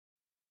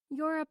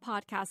You're a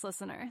podcast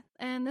listener,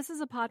 and this is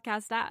a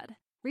podcast ad.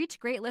 Reach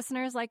great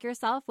listeners like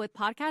yourself with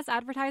podcast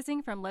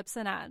advertising from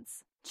Libsyn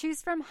Ads.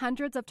 Choose from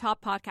hundreds of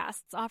top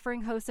podcasts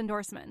offering host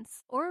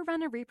endorsements, or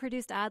run a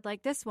reproduced ad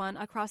like this one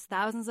across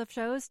thousands of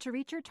shows to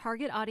reach your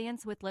target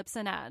audience with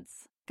Libsyn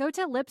Ads. Go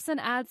to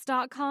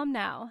libsynads.com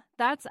now.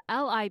 That's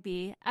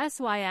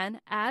LIBSYN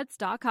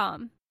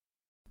ads.com.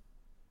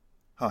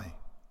 Hi,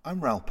 I'm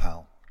Raoul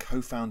Pal,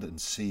 co-founder and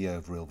CEO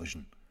of Real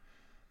Vision.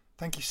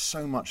 Thank you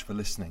so much for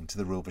listening to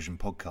the Real Vision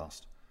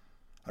podcast.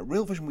 At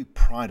Real Vision, we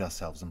pride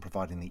ourselves on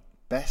providing the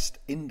best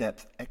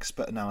in-depth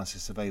expert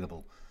analysis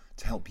available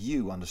to help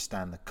you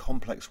understand the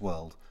complex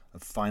world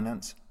of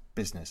finance,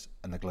 business,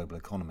 and the global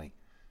economy.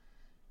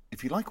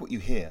 If you like what you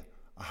hear,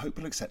 I hope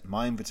you'll accept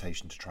my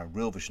invitation to try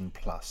Real Vision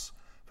Plus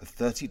for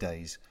 30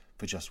 days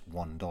for just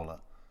 $1.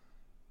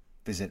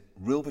 Visit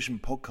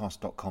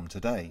realvisionpodcast.com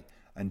today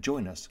and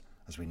join us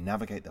as we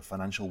navigate the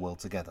financial world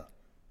together.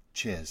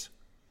 Cheers.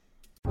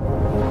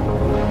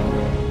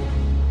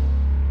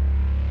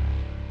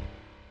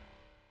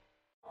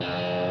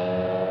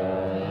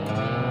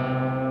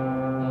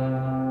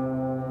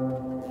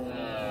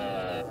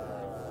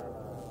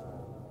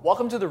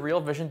 Welcome to the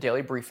Real Vision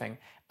Daily Briefing.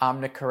 I'm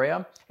Nick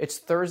Correa. It's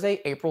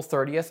Thursday, April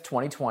 30th,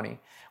 2020.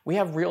 We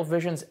have Real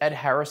Vision's Ed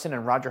Harrison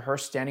and Roger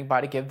Hurst standing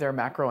by to give their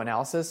macro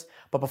analysis.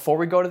 But before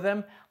we go to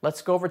them,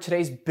 let's go over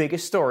today's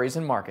biggest stories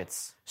in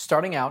markets.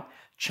 Starting out,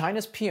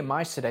 China's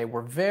PMIs today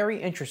were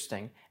very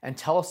interesting and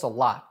tell us a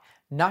lot,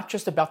 not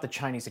just about the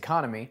Chinese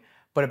economy,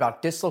 but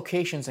about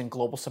dislocations in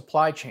global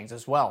supply chains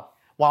as well.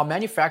 While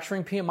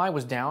manufacturing PMI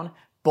was down,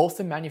 both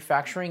the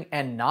manufacturing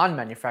and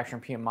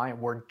non-manufacturing PMI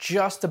were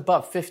just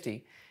above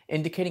 50,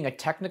 indicating a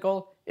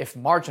technical, if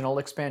marginal,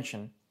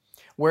 expansion.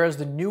 Whereas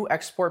the new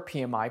export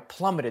PMI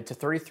plummeted to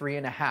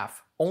 33.5,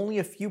 only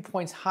a few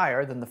points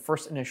higher than the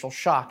first initial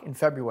shock in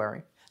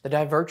February. The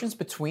divergence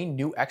between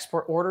new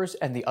export orders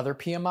and the other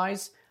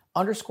PMIs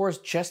underscores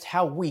just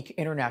how weak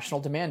international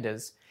demand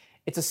is.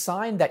 It's a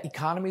sign that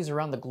economies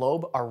around the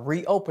globe are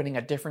reopening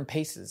at different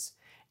paces,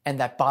 and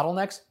that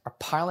bottlenecks are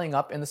piling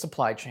up in the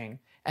supply chain.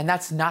 And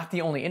that's not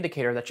the only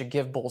indicator that should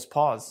give bulls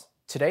pause.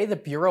 Today, the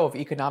Bureau of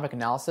Economic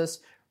Analysis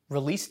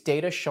released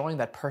data showing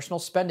that personal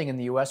spending in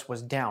the U.S.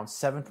 was down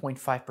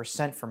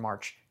 7.5% for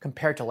March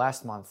compared to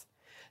last month.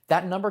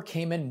 That number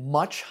came in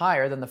much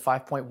higher than the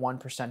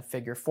 5.1%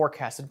 figure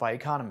forecasted by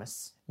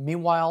economists.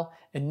 Meanwhile,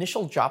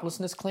 initial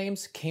joblessness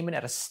claims came in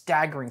at a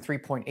staggering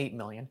 3.8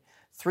 million.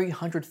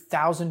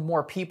 300,000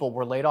 more people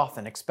were laid off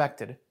than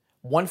expected.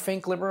 One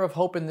faint glimmer of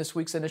hope in this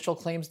week's initial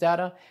claims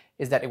data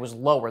is that it was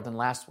lower than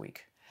last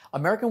week.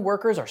 American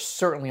workers are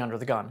certainly under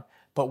the gun,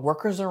 but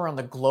workers around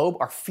the globe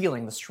are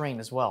feeling the strain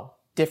as well.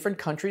 Different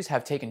countries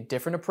have taken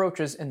different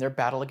approaches in their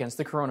battle against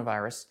the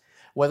coronavirus,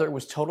 whether it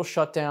was total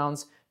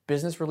shutdowns,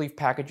 business relief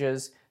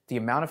packages, the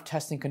amount of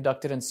testing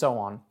conducted, and so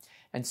on.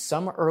 And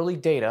some early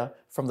data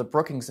from the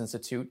Brookings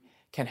Institute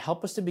can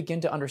help us to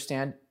begin to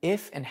understand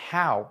if and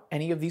how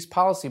any of these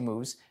policy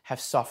moves have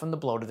softened the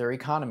blow to their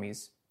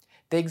economies.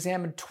 They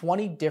examined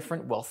 20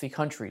 different wealthy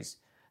countries,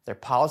 their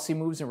policy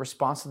moves in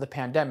response to the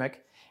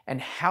pandemic,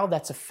 and how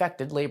that's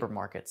affected labor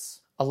markets.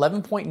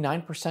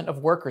 11.9% of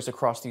workers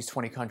across these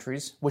 20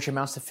 countries, which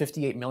amounts to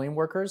 58 million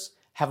workers,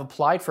 have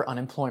applied for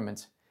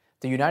unemployment.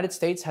 The United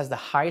States has the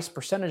highest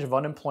percentage of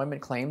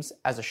unemployment claims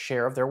as a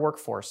share of their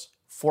workforce,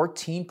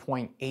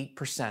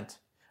 14.8%.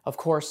 Of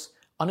course,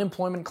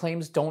 unemployment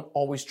claims don't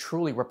always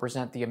truly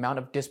represent the amount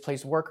of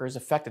displaced workers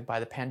affected by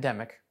the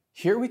pandemic.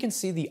 Here we can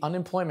see the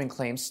unemployment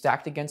claims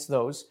stacked against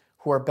those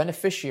who are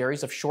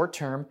beneficiaries of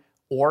short-term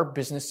or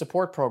business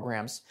support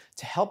programs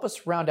to help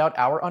us round out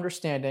our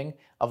understanding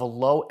of a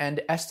low-end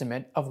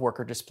estimate of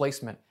worker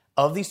displacement.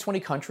 Of these 20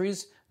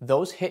 countries,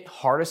 those hit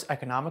hardest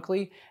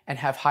economically and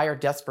have higher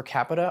deaths per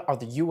capita are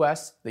the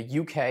US, the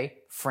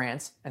UK,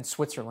 France, and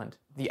Switzerland.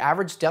 The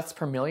average deaths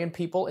per million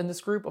people in this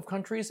group of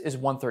countries is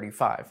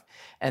 135,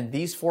 and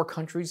these 4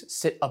 countries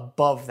sit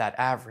above that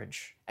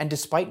average. And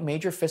despite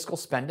major fiscal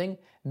spending,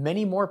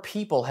 many more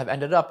people have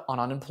ended up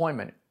on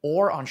unemployment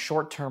or on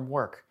short-term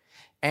work.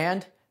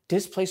 And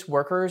displaced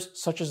workers,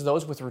 such as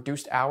those with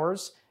reduced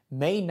hours,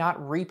 may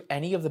not reap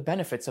any of the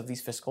benefits of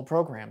these fiscal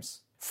programs.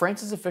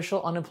 France's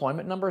official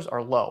unemployment numbers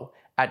are low,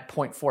 at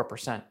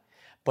 0.4%,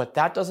 but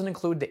that doesn't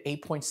include the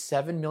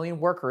 8.7 million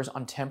workers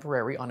on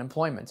temporary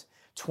unemployment.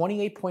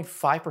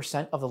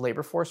 28.5% of the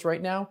labor force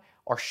right now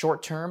are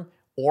short-term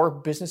or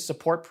business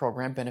support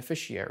program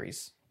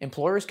beneficiaries.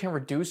 Employers can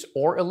reduce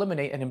or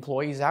eliminate an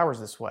employee's hours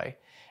this way,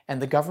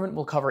 and the government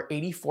will cover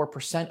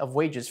 84% of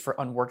wages for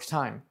unworked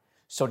time.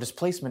 So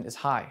displacement is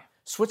high.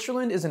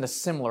 Switzerland is in a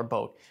similar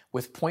boat,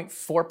 with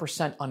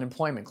 0.4%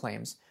 unemployment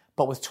claims,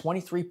 but with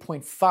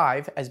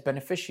 23.5% as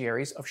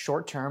beneficiaries of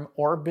short-term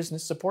or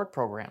business support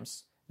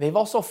programs. They've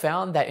also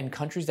found that in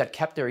countries that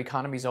kept their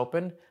economies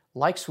open,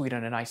 like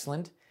Sweden and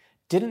Iceland,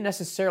 didn't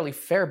necessarily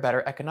fare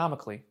better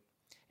economically.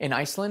 In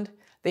Iceland,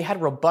 they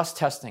had robust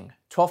testing,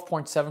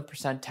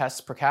 12.7%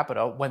 tests per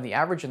capita when the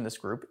average in this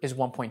group is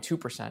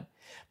 1.2%,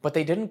 but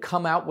they didn't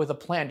come out with a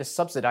plan to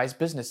subsidize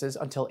businesses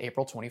until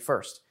April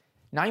 21st.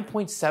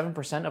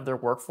 9.7% of their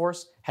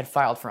workforce had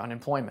filed for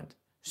unemployment.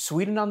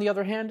 Sweden, on the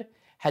other hand,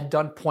 had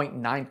done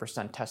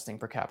 0.9% testing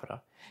per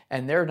capita,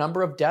 and their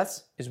number of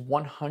deaths is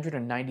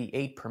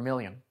 198 per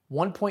million.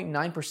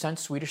 1.9%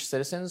 Swedish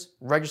citizens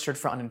registered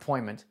for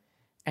unemployment,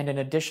 and an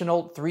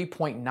additional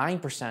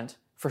 3.9%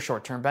 for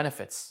short-term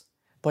benefits.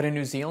 But in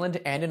New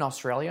Zealand and in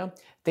Australia,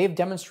 they've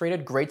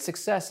demonstrated great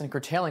success in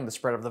curtailing the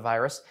spread of the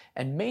virus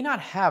and may not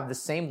have the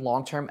same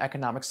long-term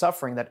economic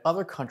suffering that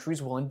other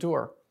countries will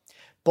endure.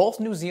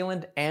 Both New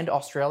Zealand and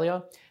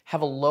Australia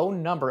have a low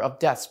number of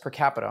deaths per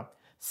capita,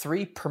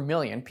 3 per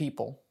million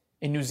people.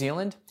 In New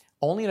Zealand,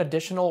 only an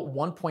additional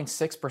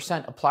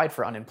 1.6% applied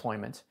for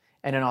unemployment,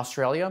 and in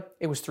Australia,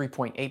 it was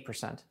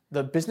 3.8%.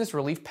 The business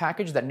relief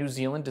package that New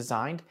Zealand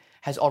designed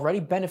has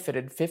already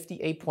benefited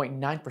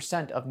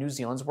 58.9% of New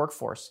Zealand's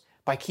workforce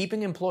by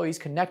keeping employees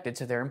connected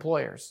to their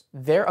employers.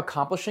 They're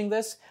accomplishing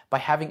this by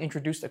having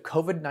introduced a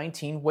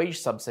COVID-19 wage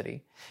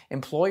subsidy.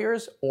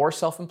 Employers or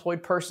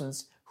self-employed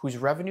persons whose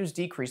revenues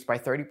decreased by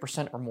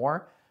 30% or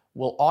more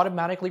will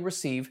automatically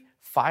receive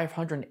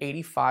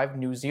 585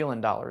 New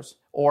Zealand dollars,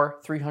 or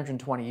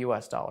 320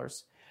 US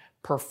dollars,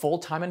 per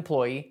full-time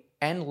employee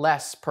and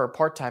less per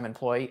part-time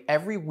employee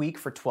every week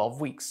for 12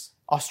 weeks.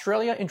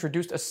 Australia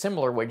introduced a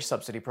similar wage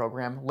subsidy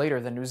program later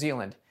than New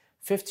Zealand,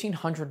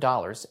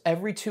 $1,500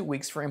 every 2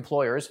 weeks for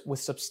employers with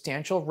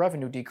substantial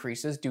revenue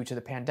decreases due to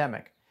the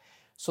pandemic.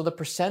 So the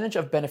percentage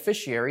of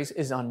beneficiaries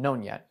is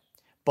unknown yet.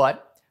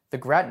 But the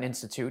Grattan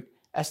Institute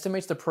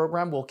estimates the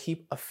program will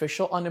keep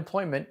official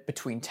unemployment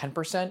between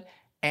 10%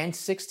 and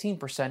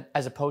 16%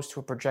 as opposed to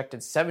a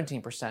projected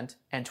 17%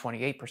 and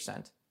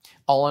 28%.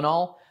 All in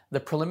all, the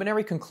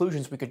preliminary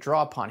conclusions we could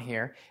draw upon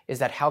here is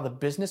that how the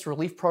business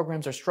relief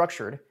programs are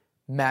structured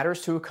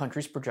matters to a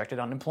country's projected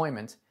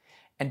unemployment,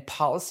 and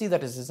policy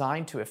that is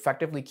designed to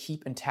effectively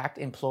keep intact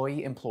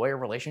employee-employer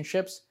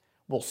relationships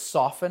will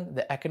soften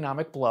the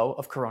economic blow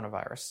of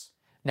coronavirus.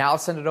 Now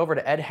let's send it over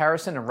to Ed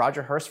Harrison and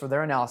Roger Hurst for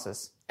their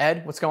analysis.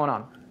 Ed, what's going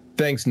on?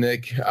 Thanks,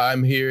 Nick.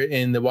 I'm here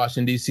in the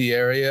Washington, D.C.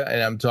 area,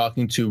 and I'm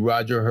talking to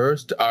Roger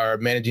Hurst, our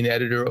managing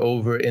editor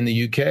over in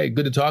the UK.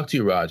 Good to talk to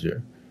you,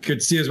 Roger. Good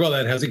to see you as well,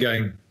 Ed. How's it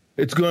going?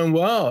 It's going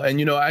well. And,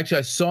 actually,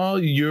 I saw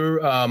your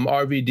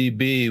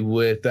RVDB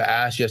with the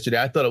Ash yesterday.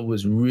 I thought it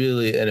was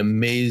really an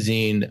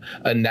amazing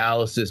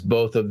analysis,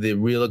 both of the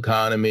real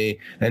economy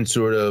and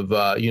sort of,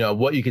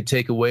 what you could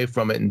take away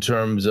from it in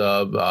terms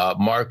of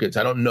markets.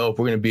 I don't know if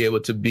we're going to be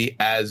able to be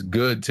as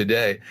good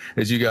today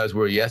as you guys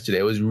were yesterday.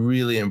 It was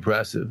really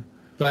impressive.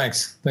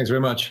 Thanks. Thanks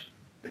very much.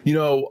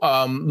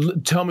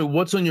 Tell me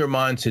what's on your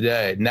mind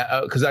today,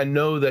 now, because I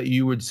know that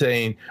you were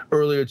saying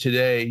earlier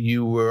today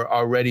you were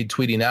already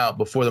tweeting out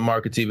before the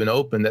markets even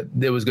opened that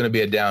there was going to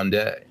be a down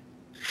day.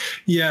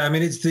 Yeah, I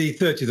mean, it's the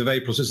 30th of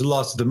April, so it's the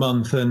last of the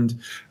month. And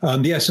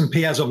the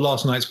S&P as of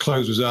last night's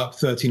close was up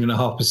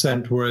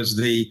 13.5%, whereas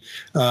the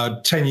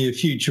 10-year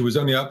future was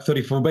only up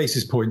 34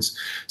 basis points.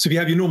 So if you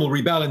have your normal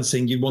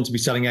rebalancing, you'd want to be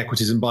selling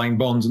equities and buying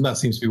bonds, and that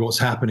seems to be what's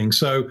happening.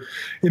 So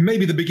it may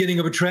be the beginning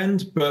of a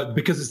trend, but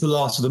because it's the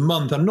last of the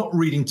month, I'm not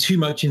reading too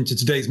much into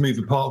today's move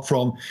apart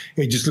from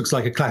it just looks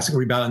like a classic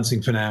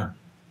rebalancing for now.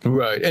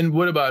 Right. And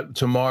what about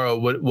tomorrow?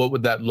 What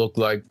would that look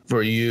like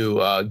for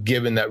you,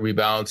 given that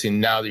rebalancing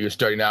now that you're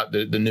starting out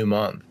the new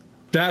month?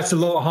 That's a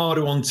lot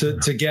harder one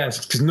to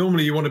guess, because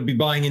normally you want to be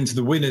buying into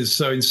the winners.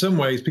 So in some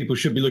ways, people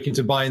should be looking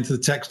to buy into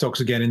the tech stocks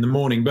again in the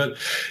morning. But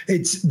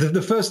it's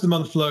the first of the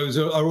month flows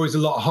are always a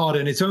lot harder.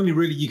 And it's only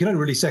really, you can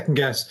only really second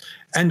guess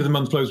end of the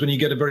month flows when you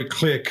get a very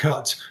clear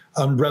cut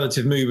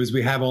relative move as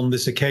we have on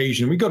this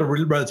occasion. We got a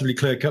relatively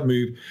clear cut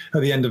move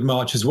at the end of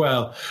March as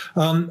well.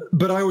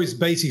 But I always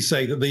basically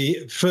say that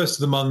the first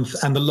of the month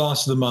and the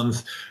last of the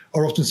month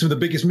are often some of the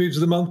biggest moves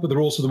of the month, but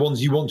they're also the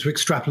ones you want to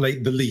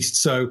extrapolate the least.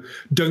 So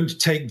don't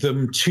take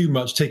them too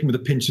much, take them with a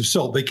pinch of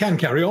salt. They can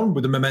carry on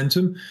with the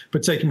momentum,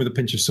 but take them with a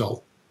pinch of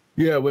salt.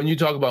 Yeah, when you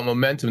talk about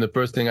momentum, the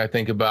first thing I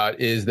think about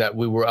is that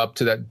we were up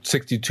to that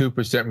 62%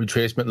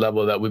 retracement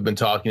level that we've been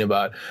talking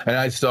about. And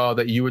I saw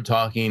that you were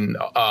talking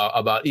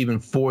about even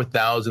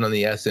 4,000 on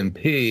the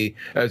S&P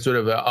as sort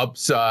of an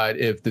upside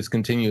if this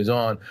continues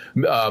on.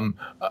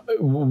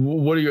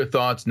 What are your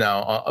thoughts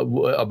now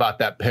about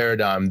that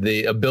paradigm,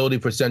 the ability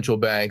for central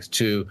banks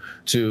to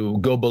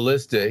go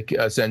ballistic,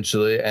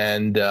 essentially,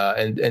 and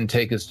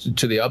take us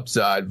to the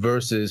upside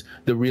versus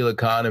the real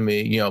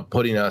economy,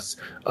 putting us,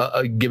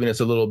 giving us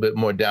a little bit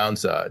more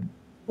downside?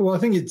 Well, I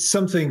think it's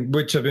something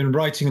which I've been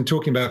writing and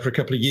talking about for a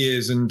couple of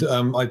years. And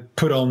I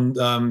put on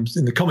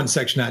in the comments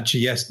section,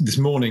 actually, this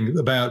morning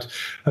about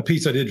a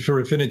piece I did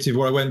for Refinitiv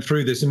where I went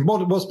through this. And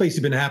what's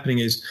basically been happening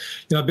is,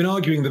 I've been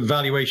arguing that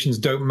valuations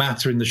don't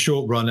matter in the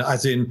short run,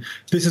 as in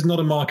this is not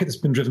a market that's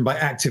been driven by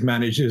active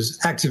managers.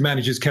 Active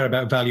managers care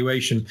about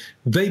valuation.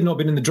 They've not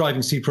been in the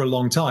driving seat for a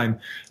long time.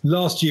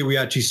 Last year, we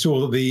actually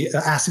saw that the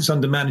assets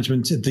under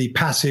management, the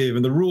passive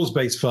and the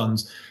rules-based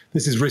funds,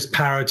 This is risk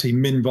parity,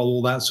 min vol,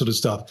 all that sort of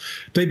stuff.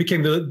 They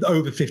became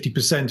over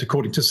 50%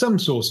 according to some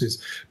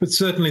sources, but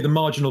certainly the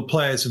marginal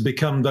players have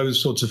become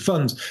those sorts of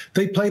funds.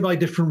 They play by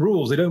different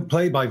rules. They don't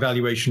play by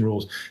valuation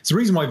rules. It's the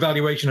reason why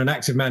valuation and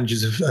active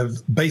managers have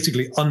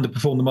basically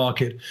underperformed the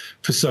market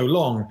for so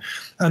long.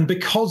 And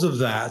because of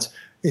that,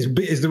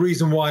 is the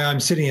reason why I'm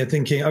sitting here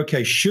thinking,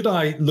 okay, should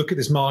I look at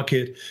this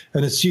market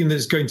and assume that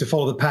it's going to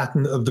follow the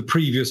pattern of the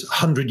previous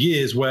 100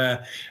 years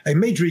where a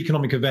major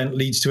economic event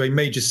leads to a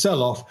major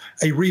sell-off,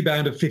 a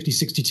rebound of 50,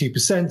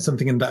 62%,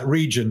 something in that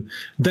region,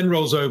 then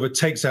rolls over,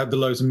 takes out the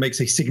lows and makes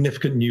a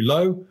significant new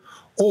low?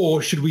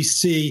 Or should we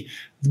see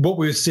what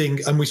we were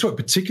seeing, and we saw it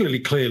particularly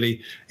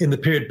clearly in the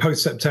period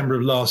post-September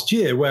of last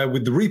year, where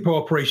with the repo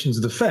operations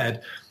of the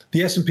Fed,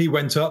 the S&P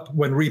went up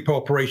when repo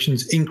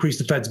operations increased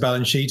the Fed's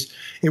balance sheet.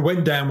 It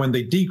went down when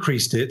they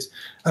decreased it.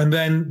 And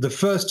then the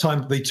first time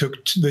that they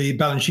took the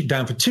balance sheet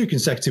down for 2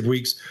 consecutive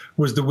weeks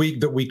was the week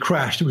that we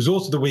crashed. It was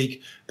also the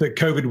week that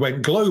COVID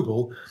went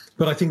global.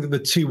 But I think that the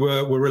two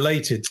were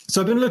related. So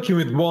I've been looking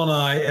with one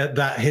eye at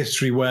that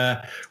history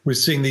where we're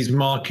seeing these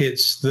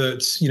markets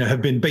that,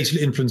 have been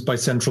basically influenced by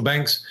central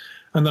banks.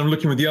 And then I'm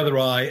looking with the other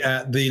eye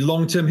at the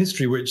long-term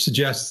history, which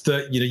suggests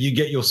that, you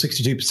get your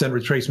 62%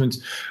 retracement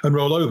and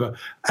roll over.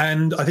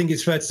 And I think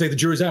it's fair to say the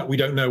jury's out. We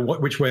don't know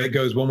which way it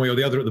goes, one way or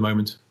the other at the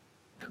moment.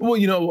 Well,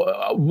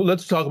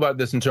 let's talk about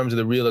this in terms of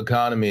the real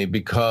economy,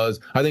 because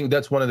I think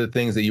that's one of the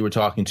things that you were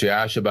talking to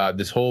Ash about,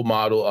 this whole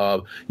model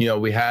of,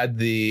 we had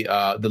the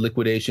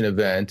liquidation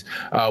event.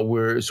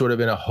 We're sort of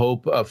in a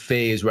hope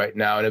phase right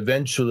now. And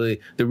eventually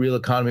the real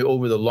economy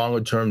over the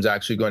longer term is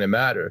actually going to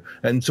matter.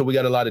 And so we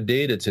got a lot of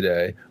data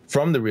today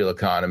from the real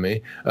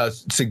economy,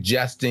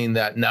 suggesting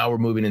that now we're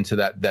moving into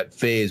that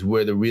phase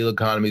where the real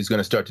economy is going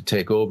to start to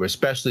take over,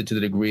 especially to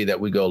the degree that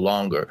we go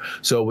longer.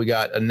 So we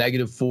got a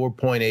negative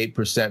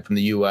 4.8% from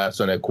the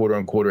U.S. on a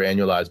quarter-on-quarter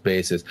annualized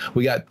basis.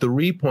 We got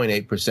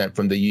 3.8%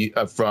 from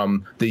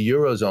the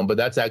Eurozone, but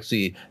that's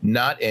actually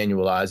not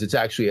annualized. It's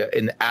actually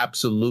an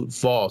absolute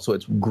fall. So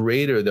it's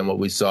greater than what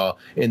we saw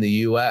in the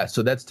U.S.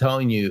 So that's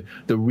telling you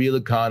the real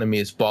economy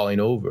is falling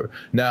over.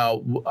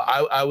 Now,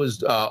 I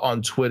was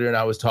on Twitter and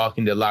I was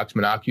talking to Lakshman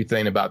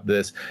Akuthain about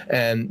this.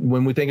 And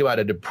when we think about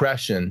a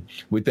depression,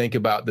 we think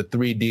about the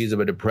 3 Ds of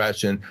a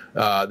depression,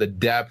 the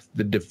depth,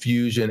 the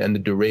diffusion, and the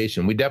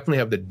duration. We definitely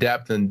have the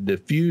depth and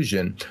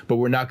diffusion, but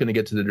we're not going to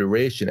get to the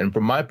duration. And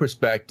from my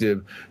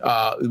perspective,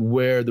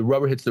 where the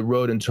rubber hits the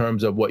road in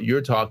terms of what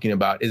you're talking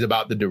about is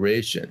about the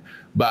duration.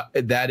 But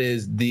that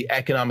is the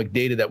economic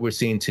data that we're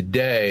seeing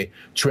today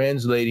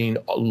translating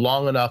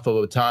long enough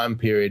of a time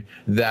period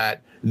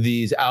that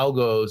these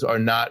algos are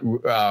not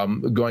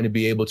going to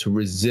be able to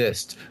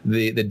resist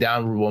the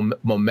downward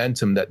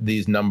momentum that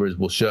these numbers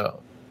will show.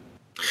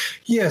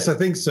 Yes, I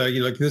think so.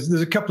 There's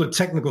a couple of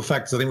technical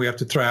factors I think we have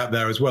to throw out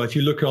there as well. If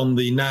you look on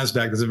the NASDAQ,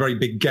 there's a very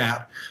big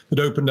gap that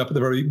opened up at the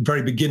very,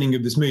 very beginning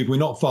of this move. We're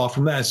not far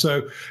from there.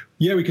 So,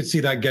 yeah, we could see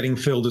that getting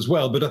filled as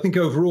well. But I think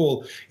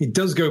overall, it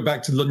does go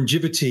back to the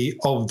longevity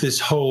of this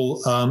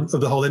whole of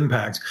the whole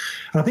impact.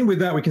 And I think with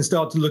that, we can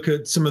start to look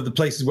at some of the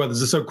places where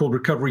there's a so-called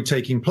recovery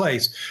taking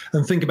place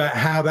and think about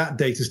how that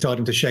data is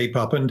starting to shape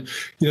up. And,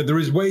 there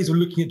is ways of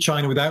looking at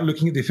China without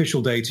looking at the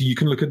official data. You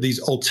can look at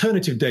these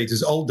alternative data,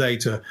 alt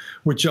data,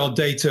 which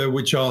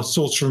are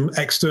sourced from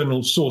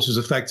external sources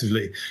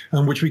effectively,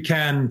 and which we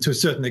can, to a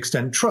certain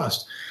extent,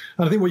 trust.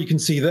 And I think what you can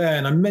see there,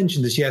 and I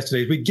mentioned this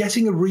yesterday, is we're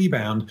getting a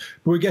rebound,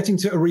 but we're getting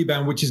to a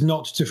rebound which is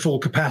not to full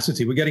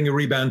capacity. We're getting a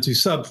rebound to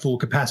sub-full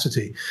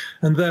capacity.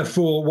 And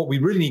therefore, what we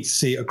really need to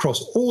see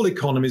across all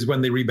economies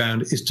when they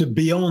rebound is to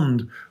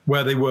beyond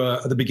where they were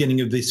at the beginning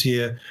of this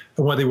year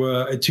and where they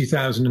were at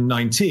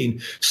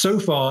 2019. So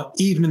far,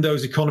 even in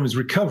those economies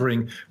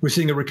recovering, we're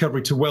seeing a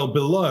recovery to well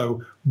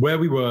below where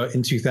we were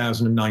in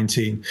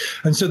 2019.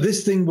 And so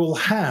this thing will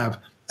have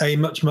a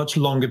much, much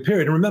longer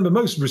period. And remember,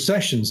 most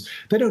recessions,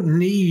 they don't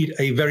need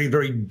a very,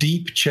 very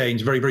deep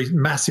change, very, very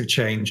massive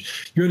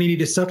change. You only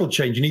need a subtle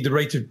change. You need the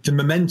rate of the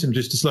momentum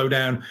just to slow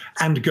down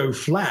and go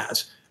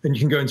flat, and you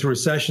can go into a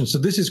recession. So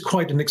this is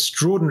quite an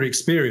extraordinary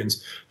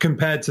experience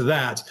compared to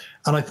that.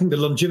 And I think the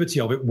longevity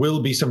of it will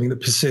be something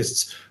that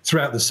persists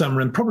throughout the summer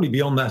and probably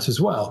beyond that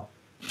as well.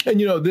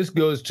 And, this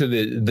goes to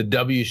the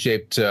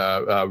W-shaped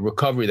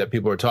recovery that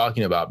people are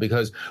talking about,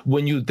 because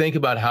when you think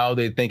about how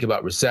they think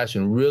about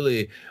recession,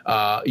 really,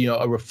 a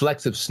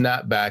reflexive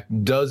snapback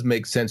does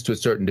make sense to a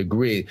certain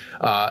degree,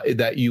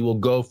 that you will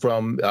go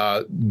from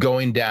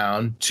going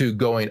down to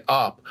going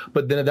up.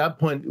 But then at that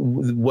point,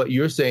 what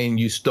you're saying,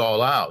 you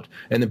stall out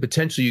and then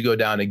potentially you go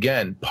down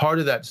again. Part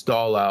of that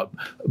stall out,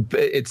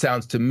 it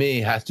sounds to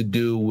me, has to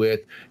do with,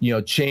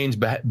 change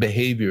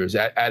behaviors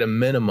at a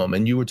minimum.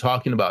 And you were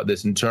talking about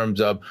this in terms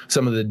of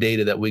some of the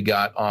data that we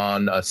got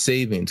on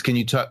savings. Can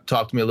you talk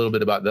to me a little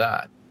bit about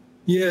that?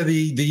 Yeah,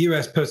 the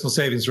US personal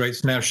savings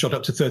rate's now shot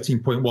up to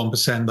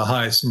 13.1%, the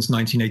highest since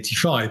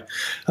 1985.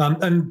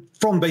 And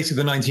from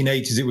basically the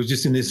 1980s, it was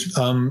just in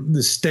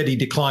this steady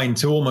decline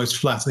to almost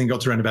flat. I think it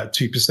got to around about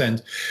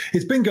 2%.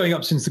 It's been going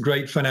up since the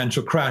great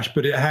financial crash,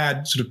 but it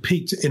had sort of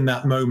peaked in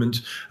that moment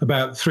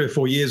about 3 or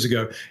 4 years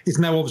ago. It's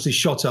now obviously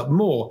shot up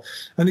more.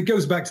 And it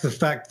goes back to the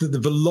fact that the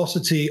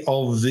velocity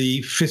of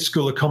the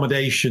fiscal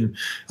accommodation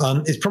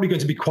is probably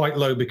going to be quite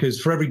low, because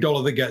for every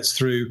dollar that gets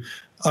through,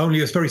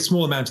 only a very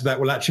small amount of that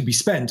will actually be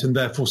spent and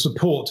therefore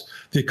support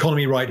the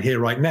economy right here,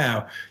 right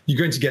now. You're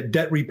going to get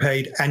debt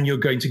repaid and you're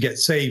going to get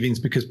savings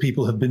because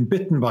people have been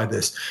bitten by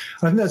this.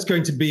 And I think that's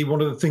going to be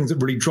one of the things that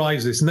really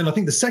drives this. And then I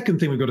think the second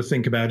thing we've got to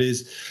think about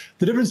is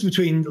the difference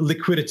between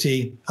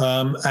liquidity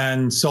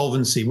and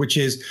solvency, which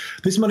is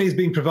this money is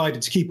being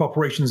provided to keep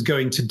operations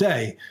going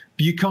today.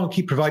 But you can't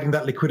keep providing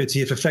that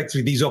liquidity if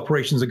effectively these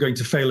operations are going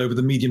to fail over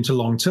the medium to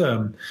long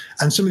term.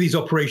 And some of these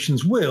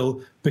operations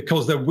will,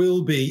 because there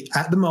will be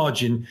at the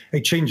margin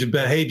a change of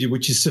behavior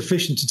which is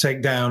sufficient to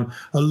take down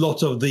a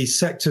lot of the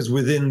sectors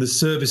within the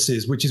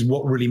services, which is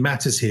what really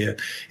matters here.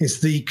 It's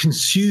the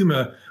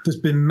consumer that's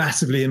been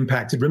massively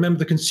impacted. Remember,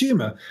 the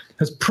consumer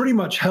has pretty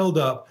much held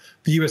up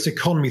the US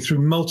economy through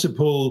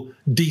multiple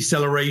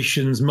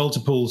decelerations,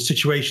 multiple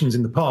situations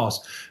in the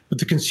past, but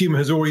the consumer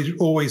has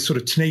always sort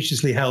of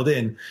tenaciously held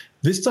in.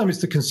 This time it's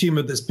the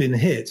consumer that's been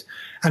hit.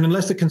 And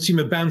unless the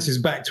consumer bounces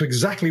back to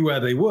exactly where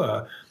they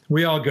were,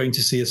 we are going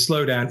to see a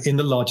slowdown in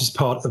the largest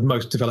part of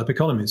most developed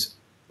economies.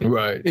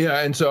 Right. Yeah.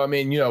 And so, I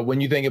mean,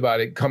 when you think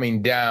about it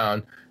coming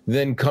down,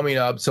 then coming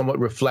up somewhat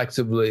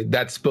reflexively,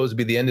 that's supposed to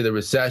be the end of the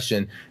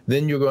recession.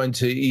 Then you're going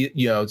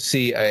to,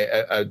 see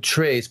a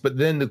trace. But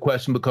then the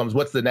question becomes,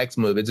 what's the next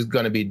move? Is it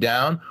going to be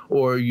down,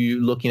 or are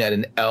you looking at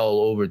an L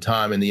over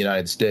time in the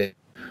United States?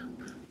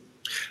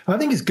 I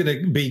think it's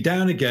going to be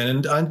down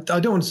again. And I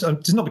don't want to,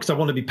 it's not because I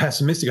want to be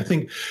pessimistic. I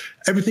think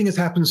everything has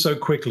happened so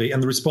quickly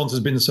and the response has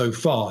been so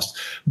fast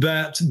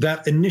that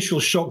that initial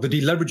shock, the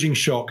deleveraging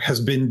shock, has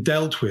been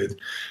dealt with.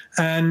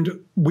 And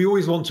we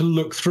always want to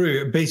look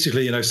through,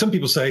 basically, some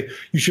people say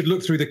you should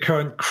look through the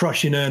current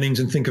crush in earnings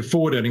and think of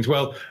forward earnings.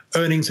 Well,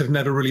 earnings have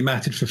never really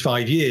mattered for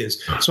 5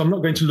 years. So I'm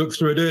not going to look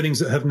through at earnings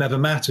that have never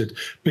mattered,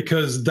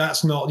 because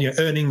that's not,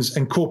 earnings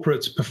and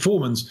corporate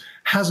performance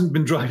hasn't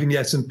been driving the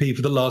S&P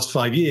for the last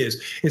 5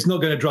 years. It's not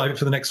going to drive it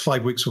for the next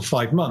 5 weeks or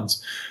 5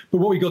 months. But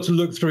what we've got to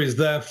look through is,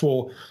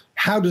 therefore,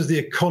 how does the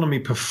economy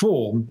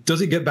perform?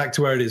 Does it get back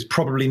to where it is?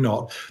 Probably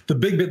not. The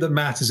big bit that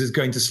matters is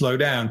going to slow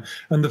down.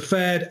 And the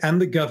Fed and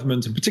the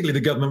government, and particularly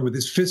the government with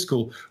its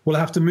fiscal, will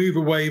have to move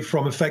away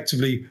from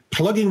effectively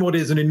plugging what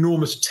is an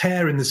enormous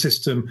tear in the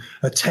system,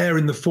 a tear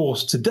in the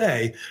force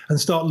today, and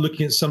start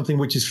looking at something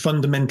which is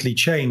fundamentally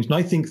changed. And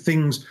I think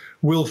things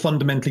will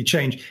fundamentally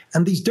change.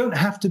 And these don't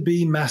have to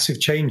be massive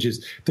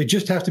changes. They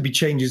just have to be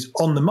changes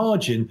on the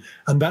margin,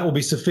 and that will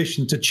be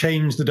sufficient to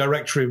change the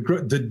directory of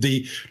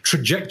the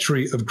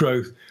trajectory of growth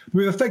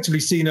we've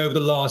effectively seen over the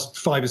last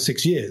 5 or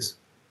 6 years.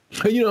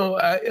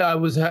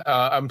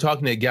 I'm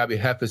talking to Gabby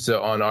Hefisa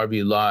on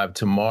RV Live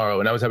tomorrow,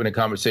 and I was having a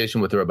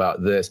conversation with her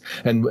about this,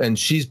 and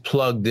she's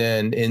plugged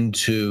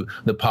into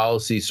the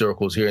policy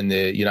circles here in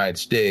the United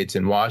States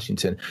in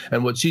Washington.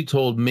 And what she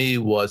told me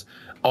was,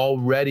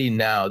 already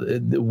now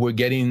we're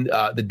getting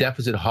the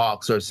deficit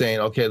hawks are saying,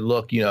 okay,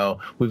 look,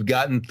 we've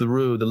gotten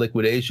through the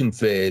liquidation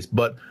phase,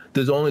 but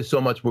there's only so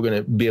much we're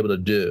going to be able to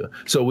do.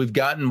 So we've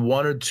gotten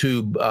 1 or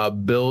 2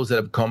 bills that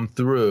have come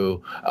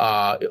through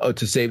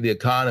to save the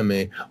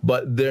economy,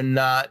 but they're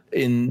not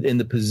in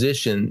the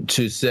position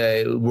to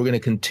say we're going to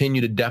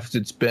continue to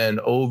deficit spend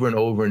over and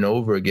over and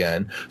over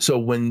again. So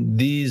when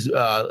these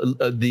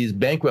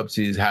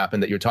bankruptcies happen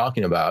that you're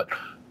talking about,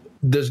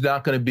 there's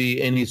not going to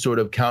be any sort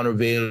of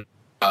countervailing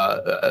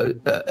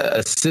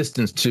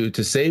assistance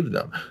to save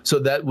them. So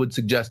that would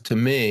suggest to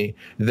me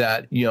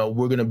that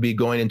we're going to be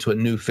going into a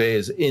new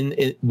phase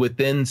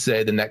within,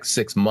 say, the next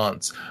 6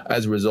 months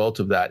as a result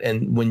of that.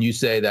 And when you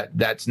say that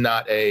that's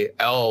not a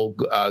L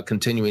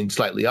continuing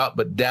slightly up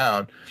but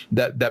down,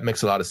 that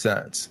makes a lot of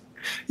sense.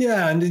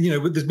 Yeah, and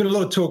there's been a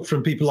lot of talk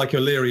from people like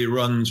O'Leary, who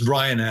runs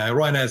Ryanair.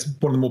 Ryanair is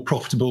one of the more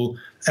profitable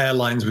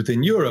airlines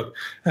within Europe,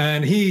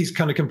 and he's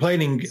kind of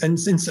complaining, and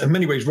in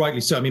many ways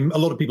rightly so. I mean, a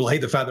lot of people hate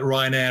the fact that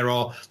Ryanair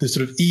are the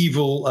sort of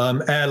evil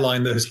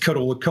airline that has cut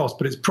all the costs,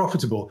 but it's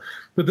profitable.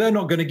 But they're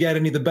not going to get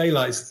any of the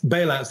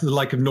bailouts the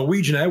like of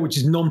Norwegian Air, which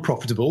is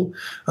non-profitable,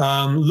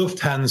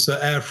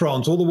 Lufthansa, Air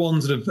France, all the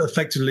ones that are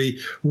effectively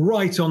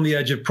right on the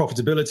edge of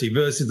profitability,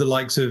 versus the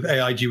likes of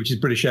AIG, which is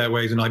British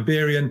Airways, and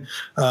Iberian,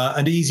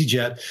 and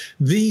EasyJet.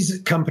 These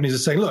companies are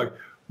saying, look,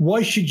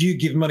 why should you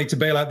give money to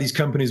bail out these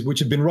companies which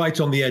have been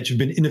right on the edge, have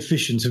been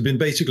inefficient, have been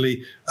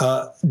basically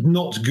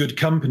not good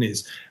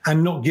companies,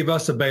 and not give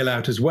us a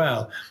bailout as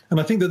well? And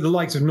I think that the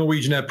likes of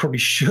Norwegian Air probably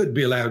should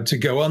be allowed to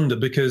go under,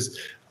 because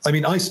I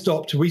mean,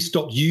 we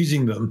stopped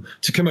using them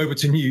to come over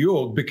to New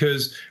York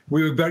because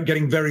we were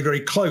getting very, very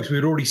close. We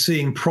were already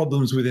seeing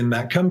problems within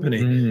that company.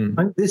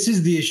 And this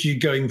is the issue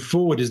going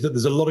forward, is that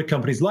there's a lot of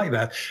companies like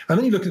that. And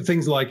then you look at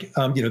things like,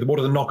 what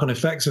are the knock-on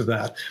effects of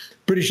that?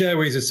 British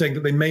Airways is saying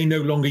that they may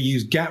no longer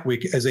use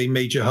Gatwick as a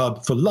major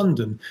hub for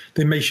London.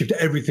 They may shift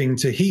everything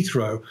to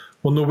Heathrow.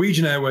 Well,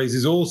 Norwegian Airways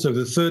is also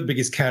the third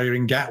biggest carrier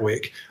in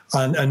Gatwick,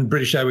 and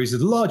British Airways is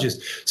the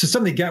largest. So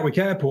suddenly Gatwick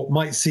Airport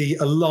might see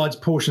a large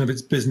portion of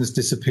its business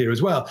disappear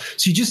as well.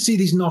 So you just see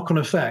these knock-on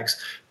effects.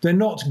 They're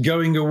not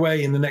going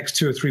away in the next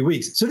 2 or 3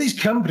 weeks. So these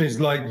companies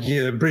like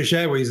British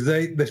Airways,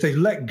 if they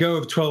let go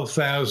of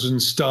 12,000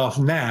 staff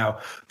now,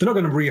 they're not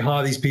going to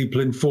rehire these people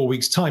in 4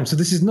 weeks' time. So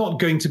this is not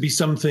going to be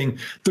something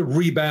that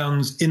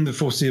rebounds in the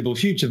foreseeable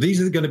future.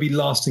 These are going to be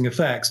lasting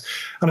effects.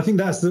 And I think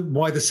that's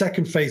why the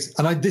second phase,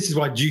 and this is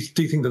why I do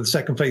think that the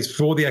second phase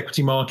for the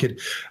equity market,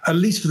 at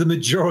least for the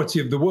majority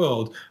of the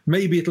world,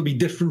 maybe it'll be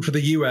different for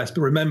the US,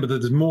 but remember that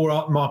there's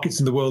more markets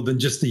in the world than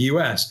just the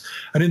US.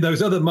 And in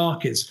those other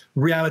markets,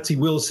 reality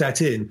will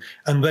set in,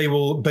 and they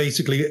will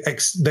basically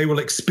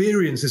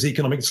experience this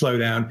economic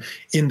slowdown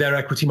in their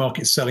equity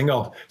markets selling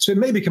off. So it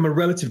may become a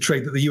relative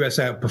trade that the US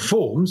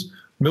outperforms,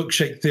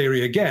 milkshake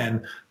theory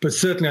again, but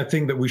certainly I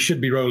think that we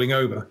should be rolling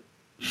over.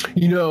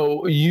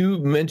 You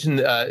mentioned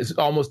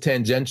almost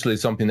tangentially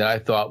something that I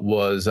thought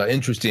was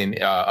interesting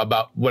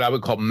about what I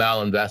would call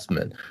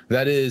malinvestment.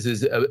 That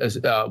is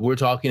we're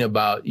talking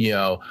about,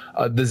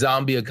 the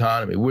zombie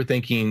economy. We're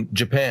thinking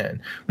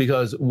Japan,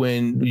 because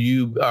when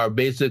you are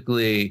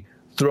basically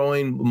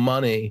throwing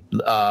money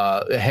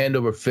hand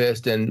over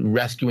fist and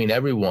rescuing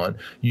everyone,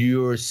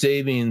 you're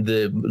saving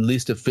the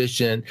least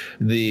efficient,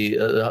 the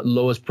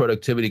lowest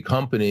productivity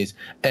companies,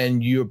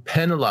 and you're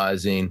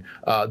penalizing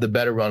the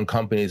better run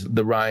companies,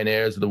 the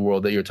Ryanairs of the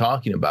world that you're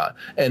talking about.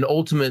 And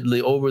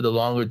ultimately, over the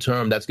longer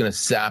term, that's going to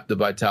sap the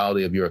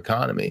vitality of your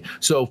economy.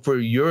 So for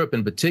Europe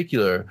in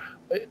particular,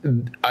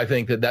 I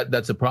think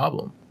that's a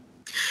problem.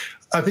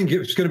 I think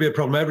it's going to be a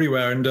problem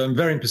everywhere. And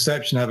Varian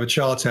Perception have a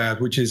chart out,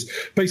 which is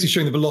basically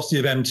showing the velocity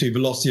of M2,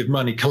 velocity of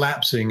money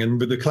collapsing. And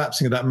with the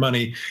collapsing of that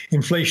money,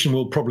 inflation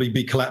will probably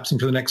be collapsing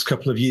for the next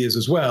couple of years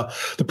as well.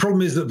 The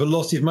problem is that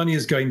velocity of money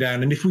is going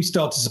down. And if we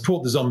start to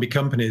support the zombie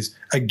companies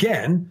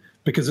again,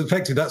 because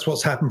effectively that's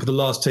what's happened for the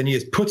last 10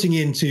 years, putting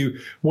into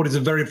what is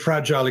a very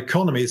fragile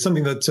economy. It's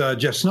something that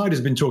Jeff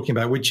Snyder's been talking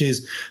about, which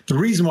is the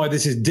reason why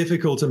this is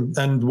difficult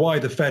and why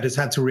the Fed has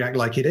had to react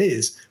like it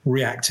is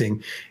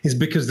reacting is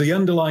because the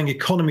underlying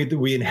economy that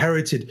we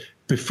inherited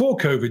before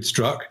COVID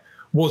struck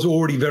was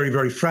already very,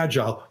 very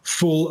fragile,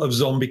 full of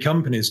zombie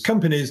companies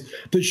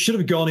that should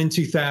have gone in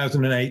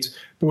 2008,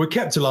 but were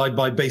kept alive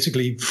by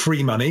basically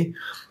free money.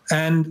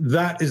 And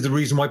that is the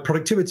reason why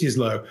productivity is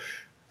low.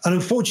 And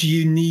unfortunately,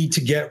 you need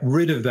to get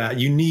rid of that.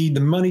 You need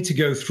the money to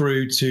go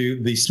through to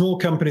the small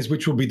companies,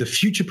 which will be the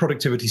future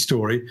productivity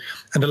story,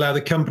 and allow the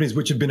companies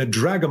which have been a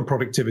drag on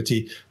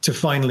productivity to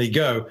finally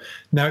go.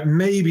 Now, it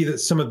may be that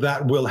some of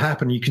that will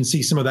happen. You can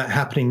see some of that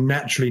happening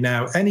naturally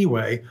now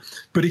anyway.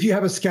 But if you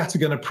have a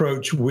scattergun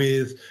approach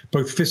with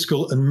both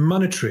fiscal and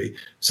monetary,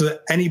 so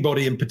that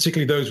anybody, and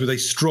particularly those with a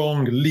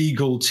strong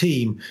legal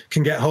team,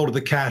 can get hold of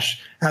the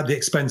cash at the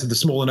expense of the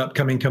small and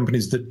upcoming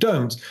companies that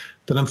don't,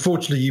 then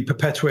unfortunately you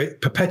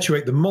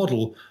perpetuate the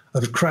model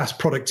of crass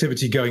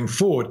productivity going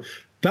forward.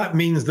 That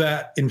means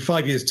that in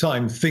 5 years'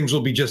 time, things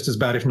will be just as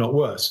bad, if not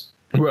worse.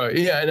 Right.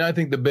 Yeah. And I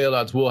think the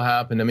bailouts will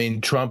happen. I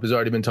mean, Trump has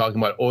already been talking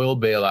about oil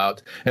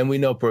bailout. And we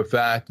know for a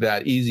fact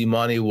that easy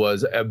money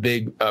was a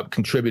big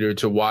contributor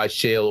to why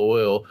shale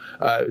oil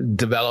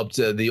developed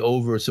the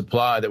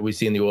oversupply that we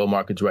see in the oil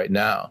markets right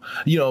now.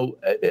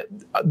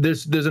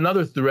 There's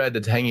another thread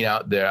that's hanging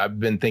out there I've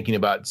been thinking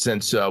about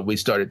since we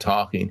started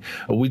talking.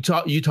 You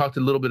talked a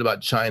little bit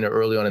about China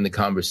early on in the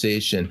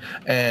conversation.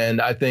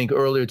 And I think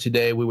earlier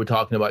today we were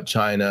talking about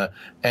China.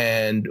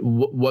 And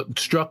what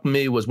struck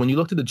me was when you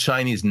looked at the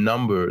Chinese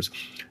numbers,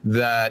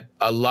 that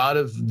a lot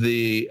of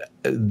the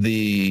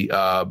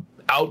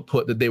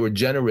output that they were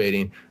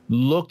generating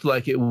looked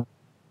like it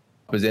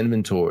was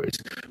inventories,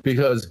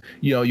 because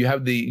you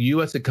have the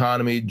U.S.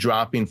 economy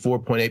dropping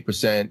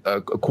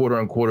 4.8% quarter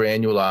on quarter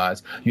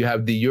annualized. You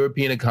have the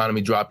European economy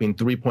dropping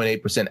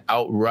 3.8%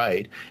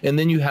 outright, and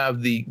then you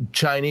have the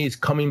Chinese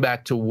coming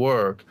back to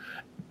work,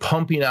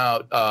 pumping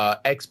out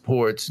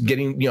exports,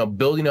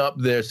 building up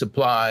their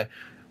supply.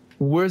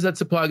 Where's that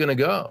supply going to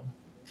go?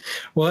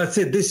 Well, that's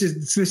it. This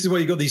is where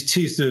you've got these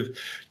two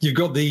you've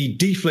got the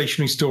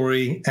deflationary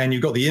story and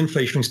you've got the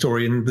inflationary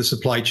story in the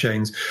supply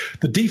chains.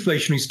 The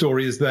deflationary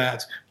story is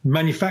that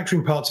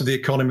manufacturing parts of the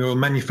economy or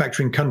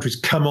manufacturing countries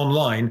come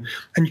online,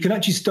 and you can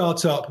actually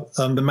start up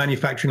the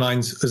manufacturing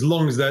lines as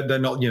long as they're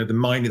not,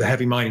 the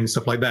heavy mining and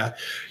stuff like that.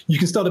 You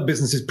can start up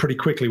businesses pretty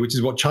quickly, which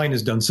is what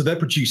China's done. So they're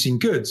producing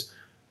goods.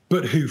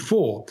 but who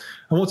for?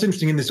 And what's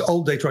interesting in this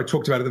old data I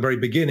talked about at the very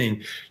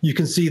beginning, you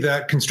can see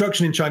that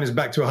construction in China is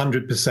back to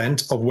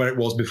 100% of where it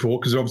was before,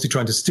 because they're obviously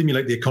trying to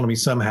stimulate the economy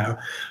somehow.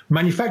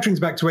 Manufacturing is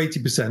back to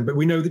 80%, but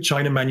we know that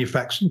China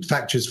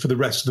manufactures for the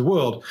rest of the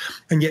world.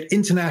 And yet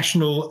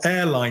international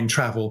airline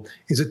travel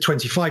is at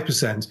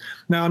 25%.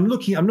 Now, I'm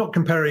not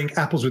comparing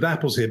apples with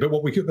apples here, but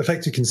what we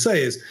effectively can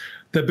say is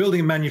they're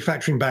building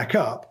manufacturing back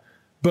up,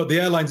 but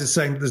the airlines are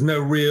saying that there's no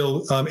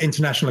real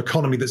international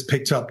economy that's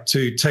picked up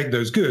to take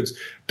those goods.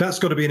 That's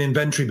got to be an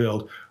inventory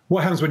build.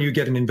 What happens when you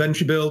get an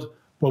inventory build?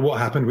 Well, what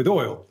happened with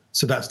oil?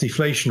 So that's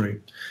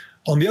deflationary.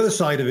 On the other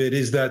side of it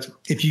is that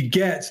if you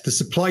get the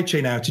supply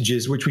chain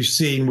outages, which we've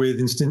seen with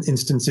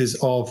instances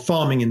of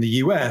farming in the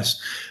US,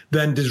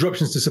 then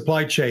disruptions to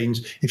supply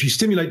chains, if you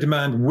stimulate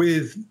demand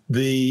with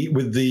the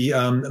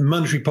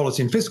monetary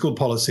policy and fiscal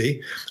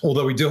policy,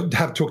 although we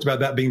have talked about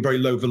that being very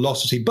low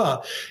velocity,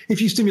 but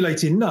if you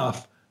stimulate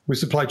enough with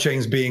supply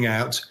chains being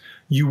out,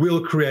 you will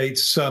create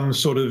some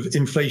sort of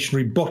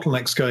inflationary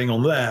bottlenecks going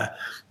on there.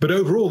 But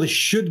overall, this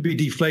should be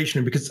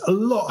deflationary because it's a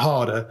lot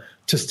harder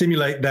to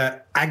stimulate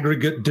that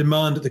aggregate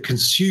demand at the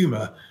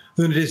consumer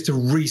than it is to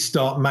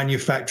restart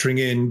manufacturing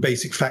in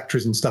basic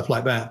factories and stuff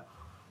like that.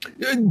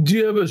 Do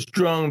you have a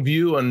strong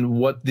view on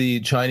what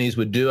the Chinese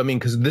would do? I mean,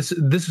 because this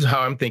is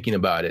how I'm thinking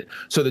about it.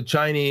 So the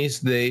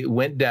Chinese, they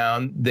went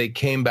down, they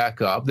came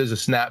back up. There's a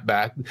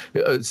snapback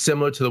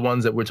similar to the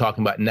ones that we're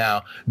talking about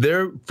now.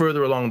 They're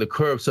further along the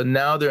curve. So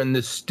now they're in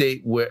this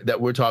state that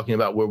we're talking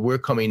about where we're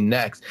coming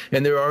next.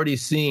 And they're already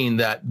seeing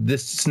that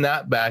this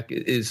snapback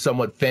is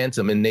somewhat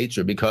phantom in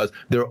nature because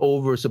they're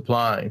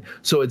oversupplying.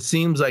 So it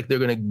seems like they're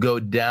going to go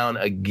down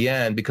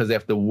again because they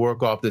have to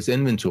work off this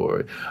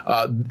inventory.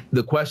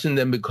 The question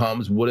then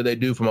becomes, what do they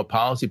do from a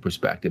policy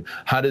perspective?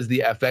 How does the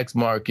FX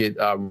market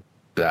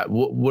that?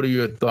 What are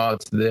your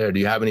thoughts there? Do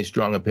you have any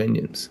strong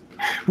opinions?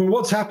 Well,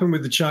 what's happened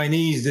with the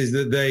Chinese is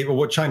that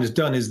what China's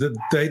done is that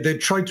they've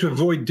tried to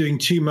avoid doing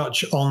too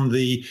much on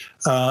the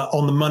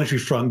monetary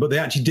front, but they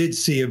actually did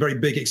see a very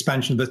big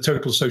expansion of the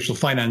total social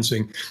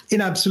financing in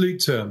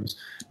absolute terms.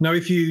 Now,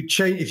 if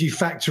you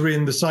factor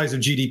in the size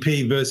of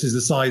GDP versus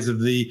the size of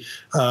the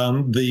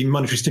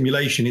monetary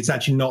stimulation, it's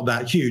actually not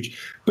that huge,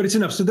 but it's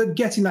enough. So they're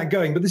getting that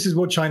going. But this is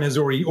what China has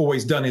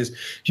always done: is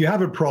if you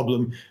have a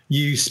problem,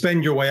 you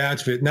spend your way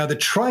out of it. Now they're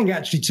trying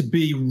actually to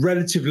be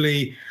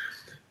relatively,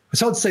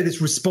 it's hard to say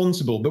this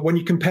responsible, but when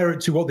you compare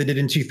it to what they did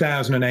in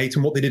 2008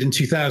 and what they did in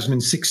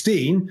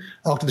 2016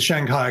 after the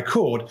Shanghai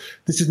Accord,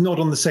 this is not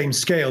on the same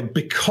scale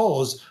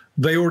because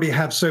they already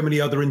have so many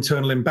other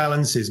internal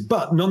imbalances.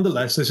 But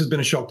nonetheless, this has been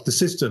a shock to the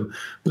system.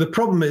 But the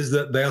problem is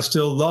that they are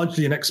still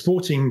largely an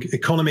exporting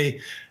economy,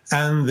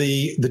 and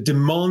the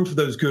demand for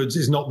those goods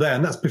is not there.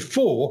 And that's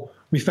before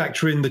we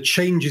factor in the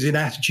changes in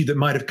attitude that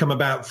might have come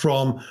about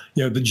from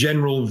the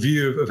general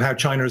view of how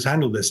China has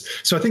handled this.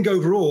 So I think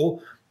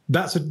overall,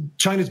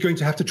 China's going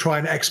to have to try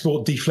and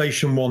export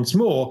deflation once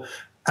more.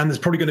 And there's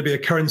probably going to be a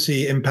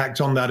currency impact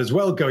on that as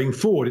well going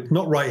forward. It's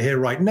not right here,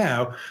 right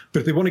now. But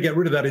if they want to get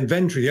rid of that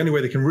inventory, the only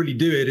way they can really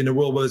do it in a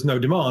world where there's no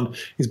demand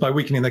is by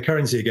weakening their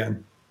currency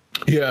again.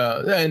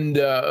 Yeah,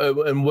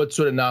 and what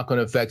sort of knock-on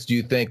effects do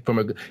you think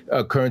from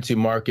a currency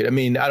market? I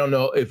mean, I don't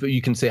know if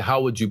you can say how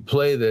would you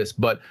play this,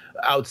 but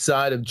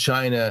outside of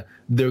China,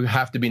 there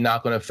have to be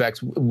knock-on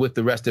effects with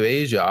the rest of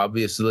Asia,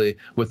 obviously,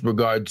 with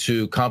regard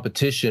to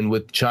competition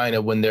with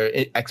China when they're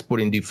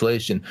exporting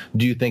deflation.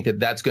 Do you think that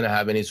that's going to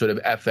have any sort of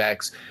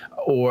FX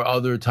or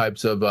other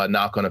types of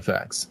knock-on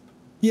effects?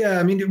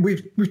 Yeah, I mean,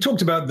 we've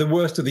talked about the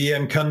worst of the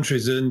EM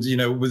countries, and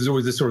there's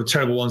always the sort of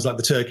terrible ones like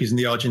the Turkeys and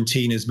the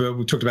Argentinas. But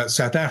we've talked about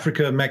South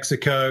Africa,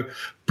 Mexico,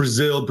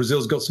 Brazil.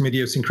 Brazil's got some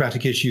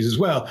idiosyncratic issues as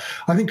well.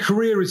 I think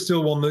Korea is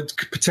still one that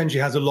potentially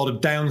has a lot of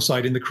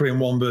downside in the Korean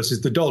won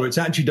versus the dollar. It's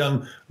actually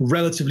done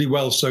relatively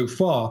well so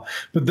far,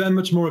 but they're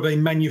much more of a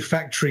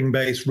manufacturing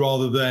base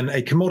rather than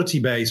a commodity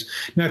base.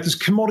 Now, if there's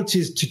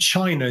commodities to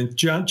China,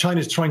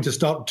 China's trying to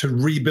start to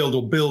rebuild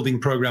or building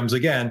programs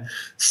again,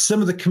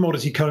 some of the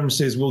commodity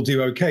currencies will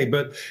do okay.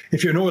 But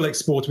if you're an oil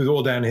exporter with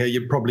oil down here,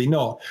 you're probably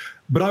not.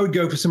 But I would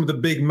go for some of the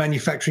big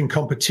manufacturing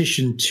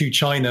competition to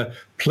China,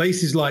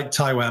 places like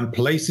Taiwan,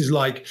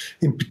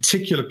 in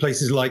particular,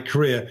 places like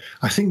Korea.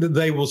 I think that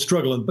they will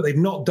struggle, but they've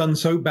not done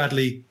so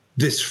badly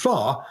this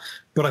far.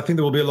 But I think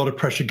there will be a lot of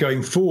pressure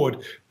going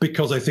forward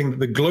because I think that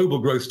the global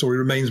growth story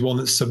remains one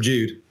that's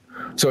subdued.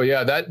 So,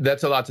 yeah,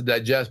 that's a lot to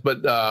digest.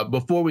 But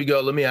before we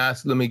go, let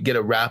me get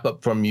a wrap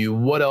up from you.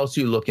 What else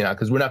are you looking at?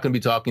 Because we're not going to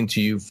be talking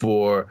to you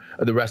for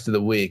the rest of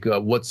the week.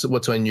 What's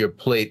on your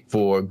plate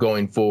for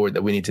going forward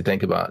that we need to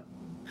think about?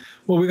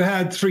 Well, we've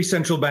had 3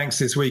 central banks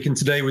this week, and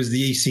today was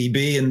the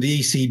ECB. And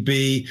the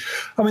ECB,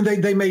 I mean,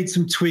 they made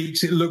some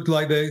tweaks. It looked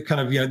like they're kind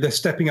of, they're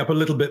stepping up a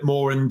little bit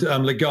more. And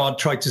Lagarde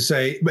tried to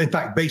say, in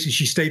fact, basically,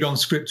 she stayed on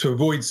script to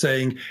avoid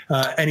saying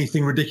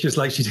anything ridiculous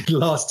like she did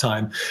last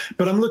time.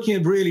 But I'm looking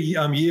at really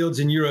yields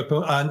in Europe,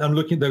 and I'm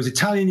looking at those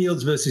Italian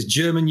yields versus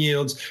German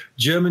yields.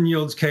 German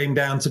yields came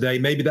down today.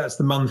 Maybe that's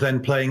the month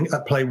end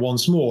play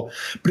once more.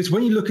 But it's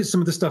when you look at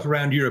some of the stuff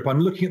around Europe, I'm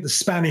looking at the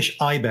Spanish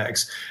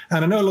IBEX.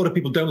 And I know a lot of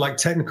people don't like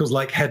technicals feels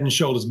like Head and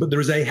Shoulders, but there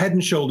is a Head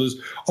and Shoulders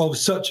of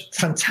such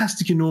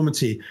fantastic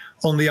enormity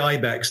on the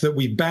IBEX that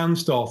we've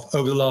bounced off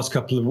over the last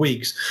couple of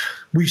weeks.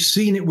 We've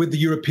seen it with the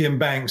European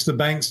banks. The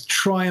banks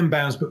try and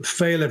bounce but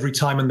fail every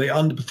time, and they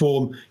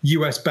underperform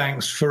US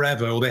banks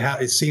forever, or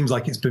it seems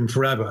like it's been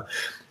forever.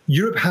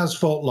 Europe has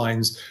fault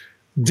lines.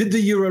 Did the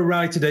euro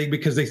rally today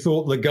because they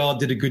thought Lagarde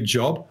did a good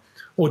job?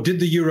 Or did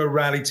the euro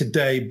rally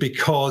today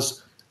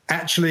because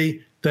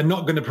actually they're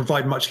not going to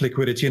provide much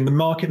liquidity? And the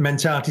market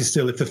mentality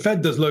still, if the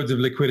Fed does loads of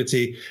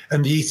liquidity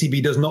and the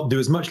ECB does not do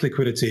as much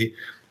liquidity,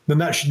 then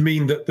that should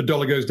mean that the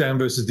dollar goes down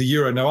versus the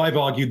euro. Now, I've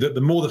argued that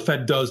the more the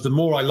Fed does, the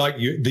more I like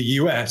the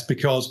US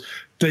because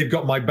they've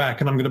got my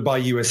back and I'm going to buy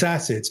US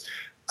assets.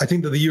 I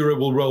think that the euro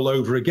will roll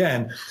over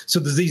again. So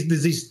there's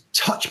these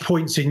touch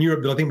points in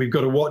Europe that I think we've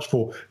got to watch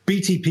for.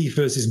 BTP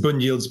versus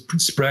Bund yields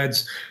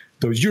spreads,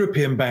 those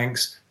European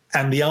banks,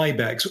 and the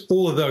IBEX,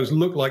 all of those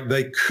look like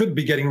they could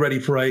be getting ready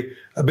for a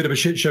bit of a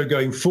shit show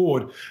going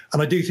forward.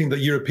 And I do think that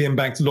European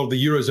banks, a lot of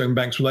the Eurozone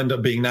banks, will end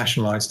up being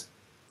nationalized.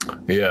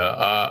 Yeah,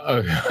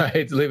 I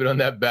hate to leave it on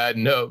that bad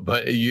note,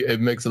 but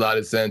it makes a lot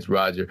of sense,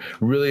 Roger.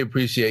 Really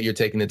appreciate you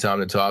taking the time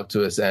to talk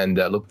to us, and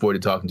look forward to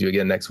talking to you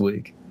again next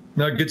week.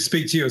 No, good to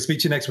speak to you. I'll speak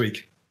to you next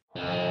week.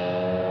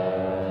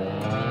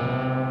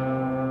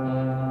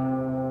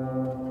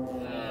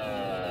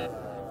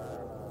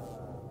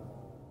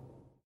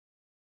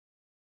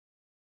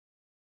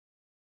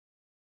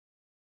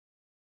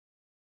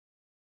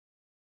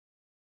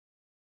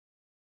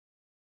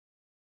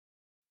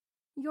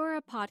 You're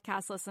a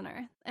podcast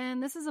listener,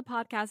 and this is a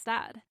podcast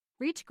ad.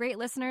 Reach great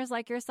listeners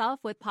like yourself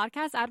with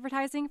podcast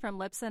advertising from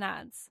Libsyn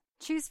Ads.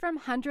 Choose from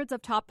hundreds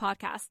of top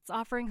podcasts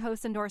offering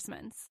host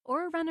endorsements,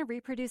 or run a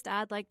reproduced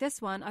ad like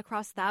this one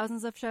across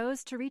thousands of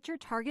shows to reach your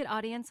target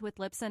audience with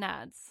Libsyn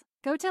Ads.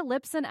 Go to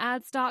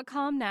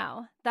libsynads.com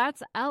now.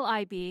 That's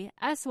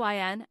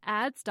LIBSYN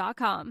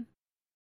ads.com.